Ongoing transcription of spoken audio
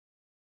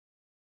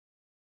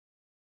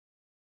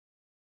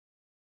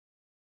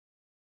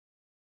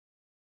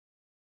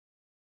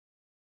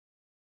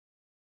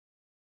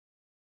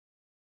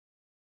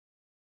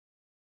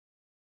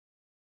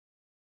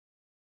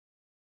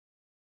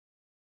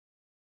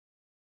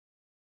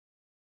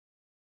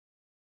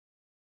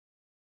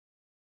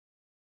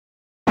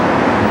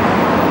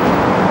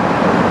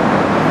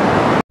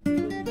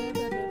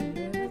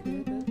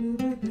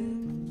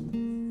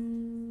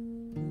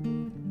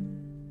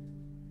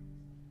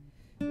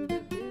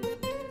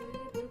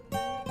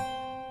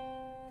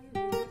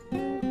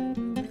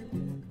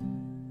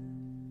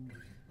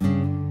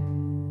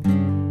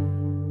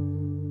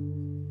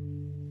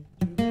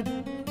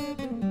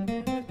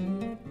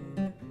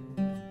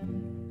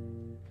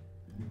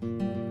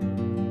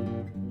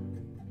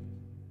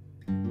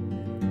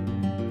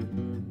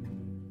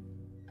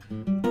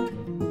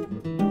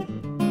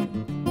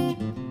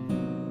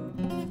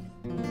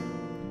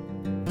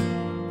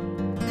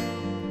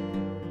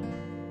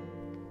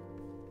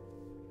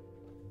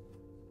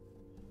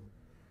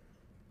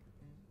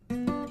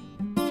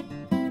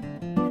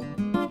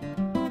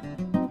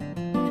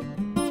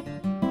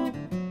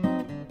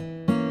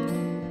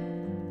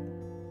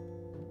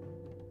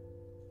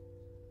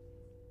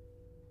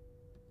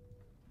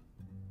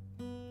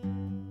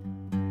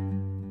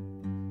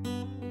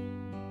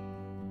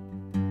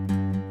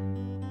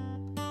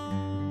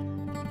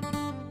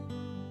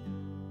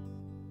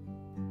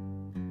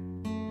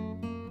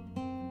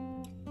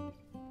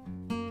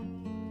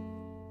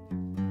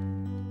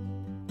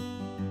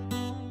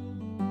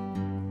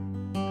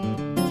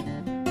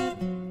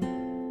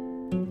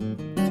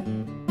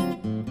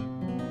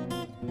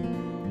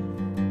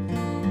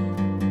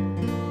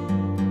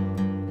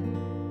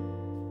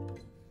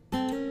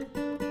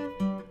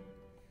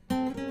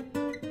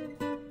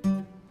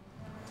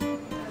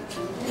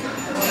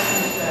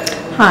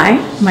Hi,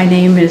 my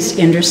name is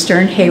Indra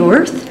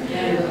Stern-Hayworth.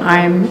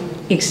 I'm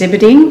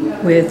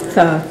exhibiting with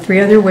three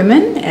other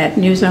women at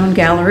New Zone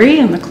Gallery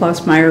in the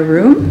Klaus-Meyer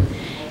Room,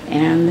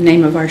 and the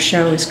name of our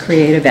show is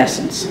Creative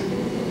Essence.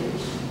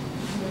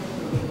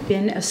 I've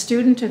been a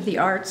student of the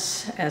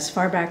arts as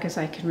far back as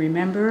I can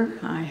remember.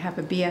 I have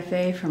a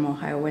BFA from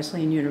Ohio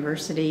Wesleyan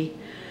University.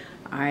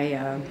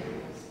 I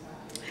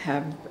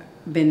have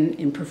been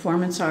in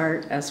performance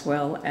art as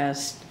well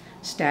as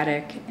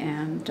static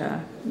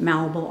and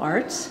malleable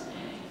arts,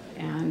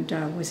 and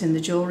was in the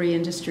jewelry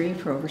industry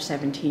for over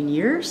 17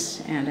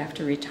 years. And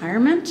after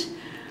retirement,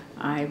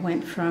 I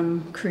went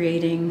from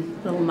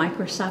creating little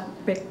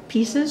microscopic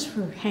pieces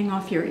for hang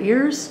off your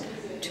ears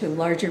to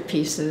larger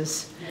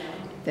pieces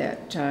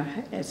that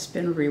it's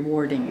been a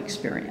rewarding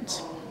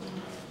experience.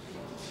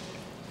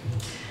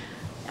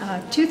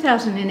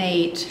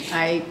 2008,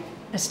 I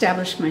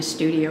established my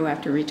studio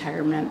after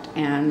retirement,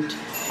 and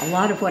a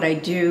lot of what I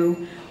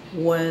do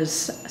was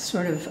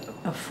sort of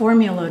a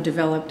formula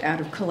developed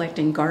out of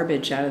collecting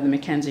garbage out of the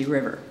Mackenzie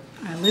River.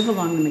 I live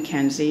along the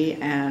Mackenzie,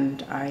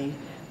 and I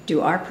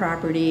do our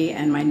property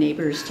and my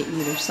neighbors to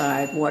either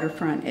side,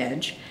 waterfront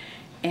edge,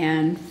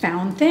 and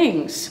found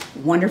things,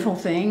 wonderful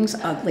things,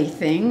 ugly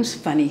things,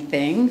 funny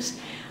things.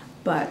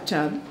 But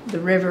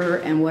the river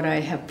and what I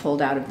have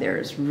pulled out of there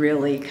is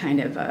really kind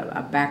of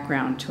a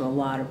background to a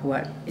lot of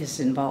what is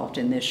involved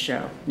in this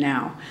show.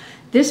 Now,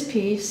 this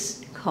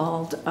piece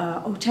called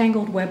O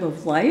Tangled Web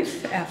of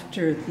Life,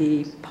 after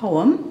the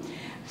poem,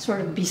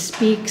 sort of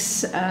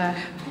bespeaks an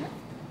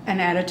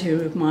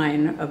attitude of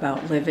mine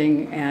about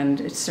living, and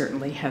it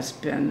certainly has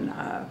been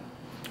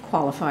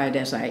qualified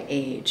as I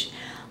age.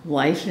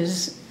 Life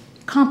is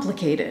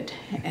complicated,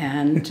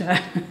 and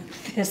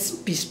this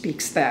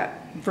bespeaks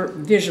that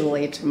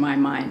visually to my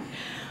mind.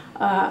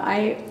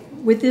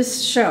 With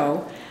this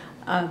show,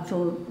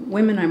 the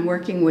women I'm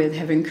working with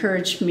have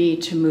encouraged me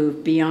to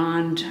move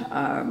beyond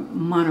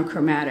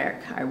monochromatic.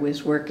 I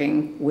was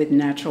working with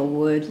natural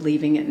wood,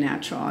 leaving it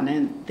natural,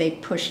 and they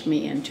pushed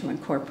me into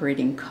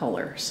incorporating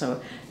color.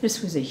 So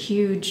this was a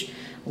huge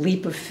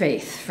leap of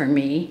faith for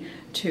me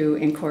to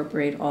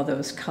incorporate all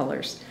those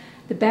colors.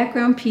 The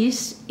background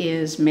piece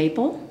is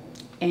maple,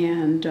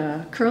 and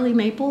curly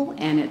maple,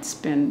 and it's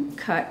been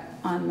cut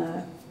on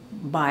the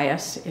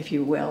bias, if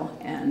you will,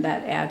 and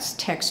that adds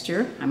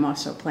texture. I'm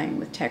also playing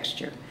with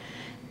texture.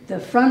 The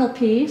frontal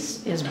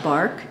piece is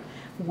bark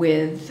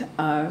with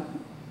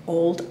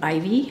old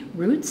ivy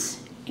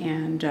roots,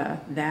 and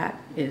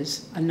that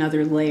is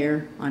another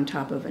layer on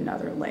top of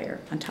another layer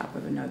on top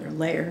of another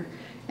layer,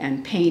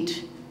 and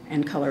paint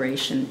and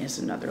coloration is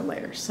another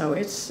layer. So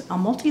it's a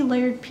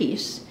multi-layered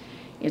piece.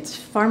 It's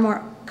far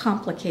more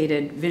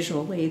complicated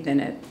visually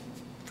than it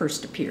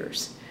first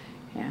appears,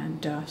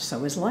 and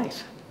so is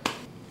life.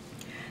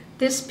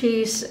 This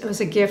piece was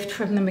a gift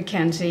from the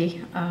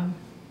Mackenzie.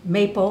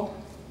 Maple,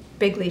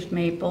 big leaf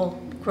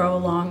maple, grow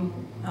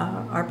along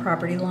our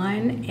property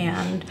line,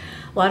 and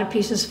a lot of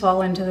pieces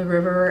fall into the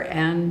river,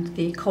 and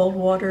the cold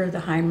water, the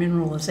high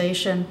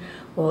mineralization,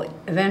 will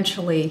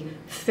eventually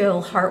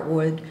fill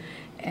heartwood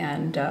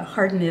and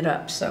harden it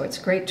up, so it's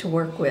great to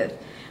work with.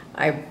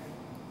 I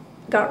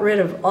got rid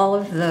of all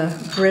of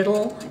the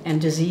brittle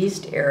and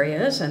diseased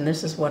areas, and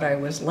this is what I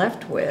was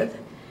left with.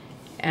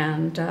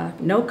 And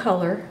no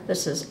color.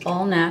 This is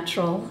all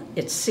natural.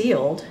 It's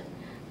sealed,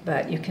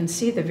 but you can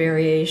see the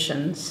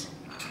variations.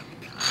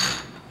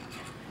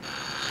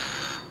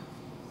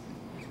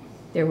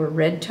 There were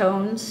red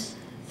tones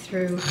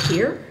through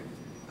here,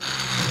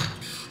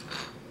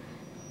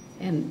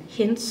 and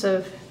hints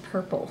of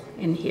purple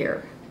in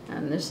here.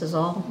 And this is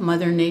all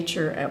Mother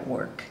Nature at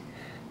work.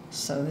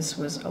 So this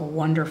was a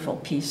wonderful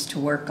piece to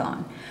work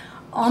on.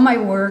 All my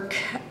work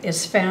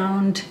is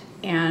found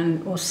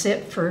and will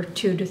sit for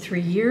 2 to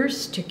 3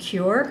 years to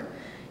cure.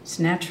 It's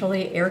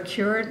naturally air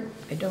cured.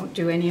 I don't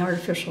do any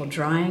artificial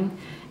drying,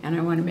 and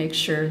I want to make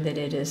sure that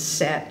it is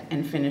set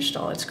and finished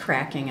all its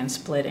cracking and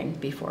splitting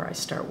before I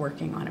start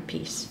working on a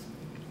piece.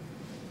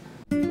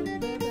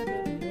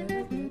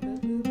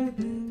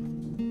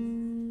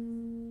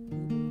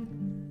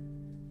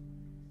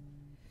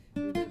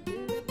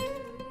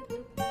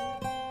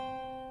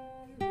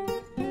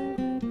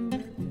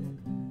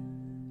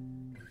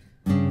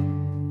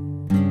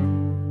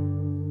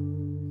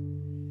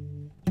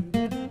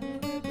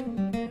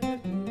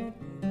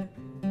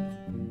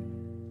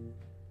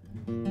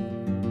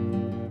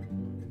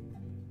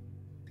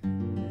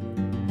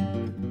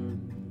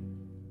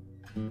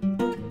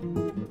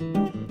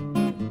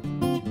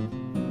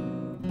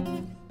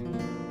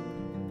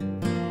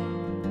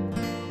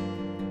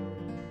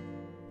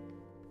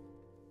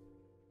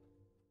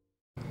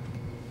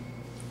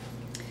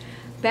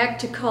 Back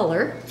to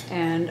color,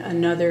 and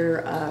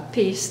another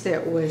piece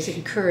that was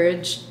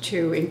encouraged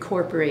to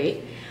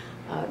incorporate.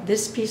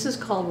 This piece is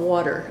called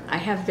Water. I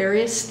have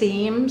various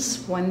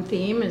themes. One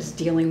theme is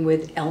dealing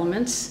with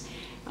elements.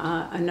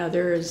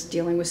 Another is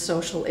dealing with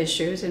social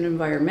issues and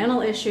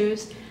environmental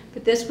issues.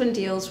 But this one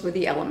deals with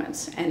the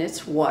elements, and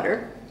it's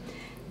water.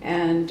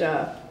 And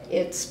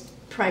it's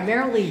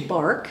primarily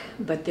bark,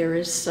 but there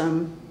is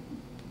some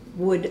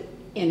wood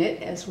in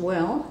it as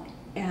well.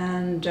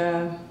 And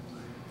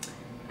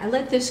I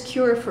let this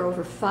cure for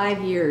over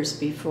 5 years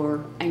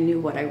before I knew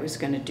what I was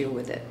going to do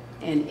with it.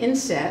 And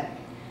inset,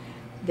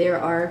 there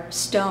are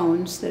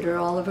stones that are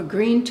all of a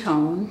green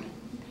tone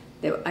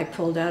that I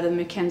pulled out of the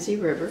Mackenzie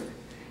River.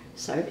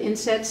 So I have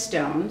inset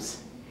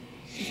stones,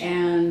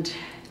 and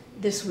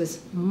this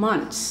was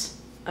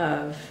months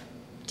of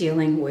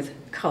dealing with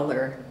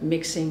color,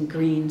 mixing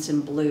greens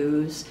and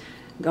blues,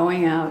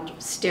 going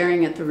out,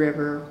 staring at the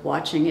river,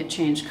 watching it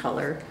change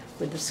color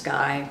with the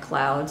sky,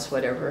 clouds,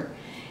 whatever,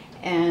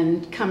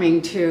 and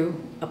coming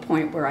to a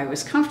point where I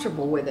was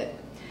comfortable with it.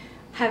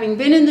 Having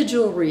been in the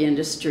jewelry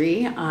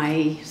industry,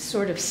 I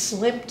sort of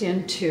slipped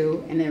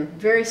into, and they're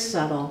very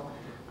subtle,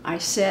 I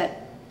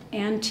set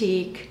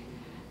antique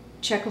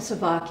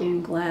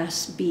Czechoslovakian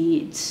glass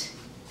beads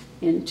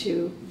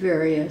into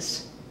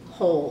various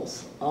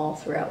holes all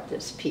throughout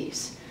this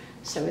piece.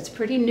 So it's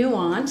pretty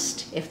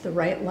nuanced. If the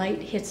right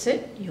light hits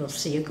it, you'll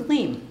see a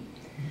gleam.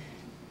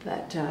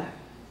 But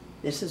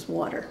this is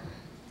water.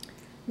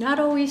 Not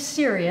always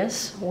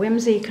serious.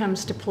 Whimsy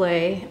comes to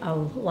play a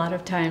lot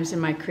of times in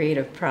my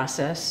creative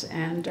process.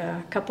 And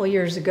a couple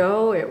years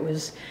ago, it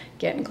was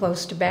getting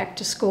close to back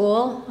to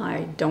school.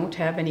 I don't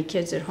have any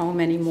kids at home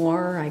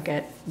anymore. I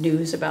get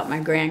news about my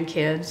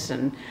grandkids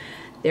and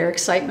their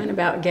excitement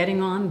about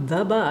getting on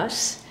the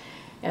bus,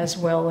 as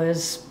well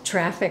as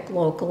traffic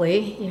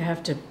locally. You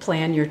have to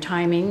plan your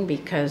timing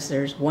because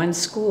there's one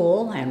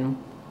school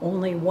and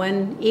only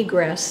one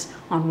egress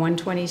on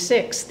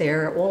 126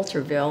 there at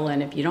Walterville,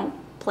 and if you don't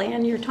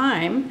plan your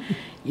time,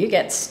 you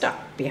get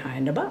stuck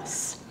behind a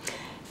bus.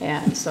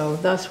 And so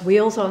thus,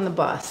 wheels on the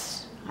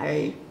bus.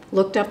 I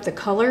looked up the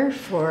color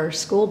for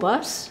school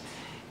bus,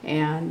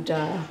 and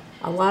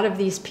a lot of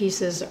these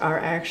pieces are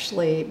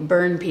actually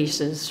burn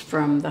pieces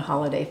from the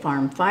Holiday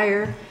Farm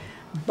fire,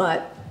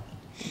 but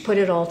put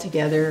it all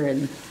together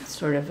in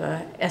sort of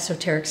an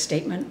esoteric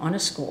statement on a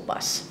school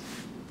bus.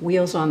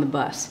 Wheels on the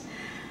bus.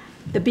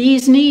 The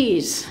bee's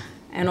knees,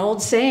 an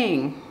old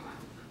saying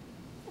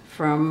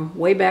from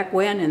way back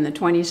when in the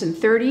 20s and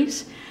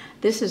 30s.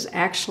 This is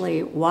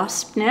actually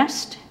wasp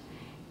nest,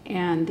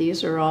 and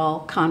these are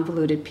all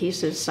convoluted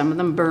pieces. Some of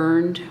them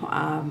burned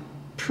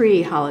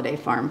pre-Holiday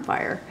Farm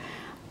fire,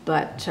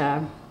 but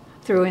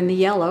threw in the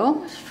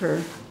yellow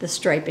for the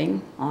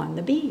striping on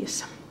the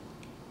bees.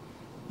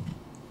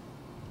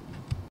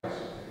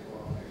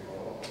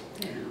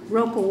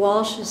 Roka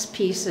Walsh's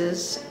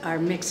pieces are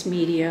mixed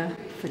media.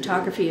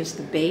 Photography is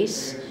the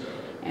base,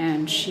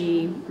 and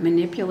she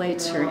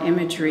manipulates her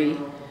imagery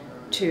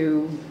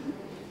to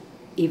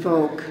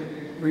evoke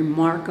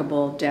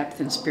remarkable depth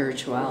and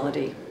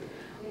spirituality.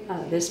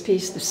 This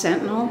piece, The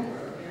Sentinel,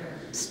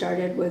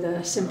 started with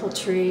a simple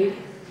tree,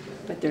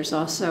 but there's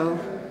also,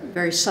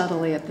 very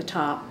subtly at the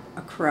top,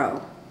 a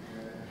crow,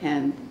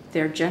 and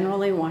they're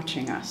generally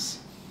watching us.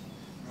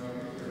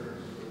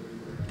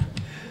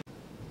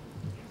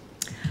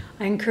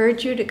 I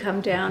encourage you to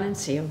come down and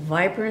see a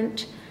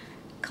vibrant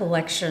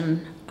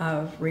collection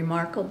of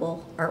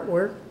remarkable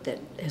artwork that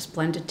is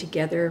blended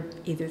together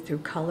either through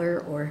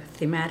color or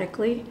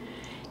thematically.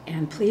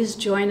 And please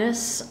join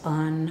us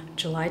on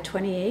July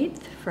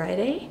 28th,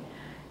 Friday,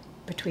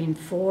 between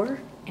 4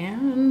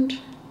 and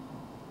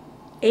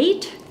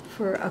 8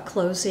 for a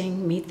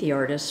closing Meet the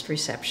Artist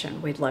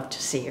reception. We'd love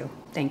to see you.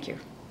 Thank you.